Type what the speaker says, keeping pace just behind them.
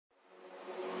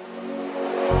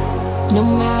No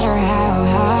matter how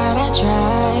hard I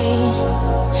try,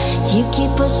 you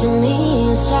keep pushing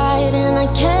me aside and I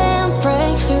can't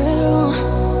break through.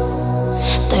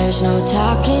 There's no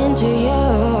talking to you.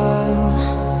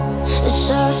 It's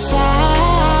so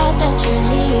sad that you're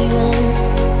leaving.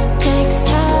 Takes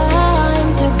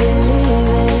time to believe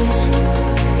it,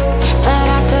 but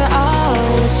after all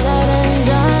is said and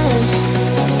done,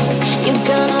 you're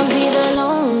gonna be the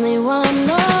lonely one.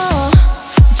 No.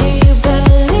 Do you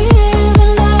believe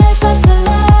in life after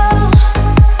love?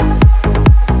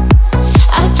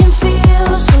 I can feel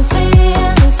something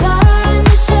inside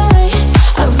me say,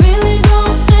 I really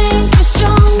don't think you're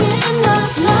strong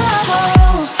enough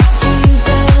now. Do you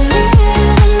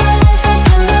believe in life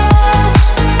after love?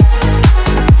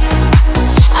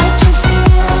 I can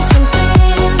feel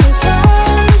something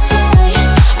inside me say,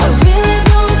 I really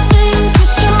don't think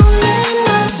you're strong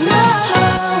enough now.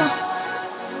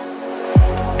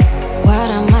 What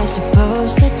am I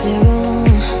supposed to do?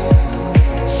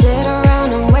 Say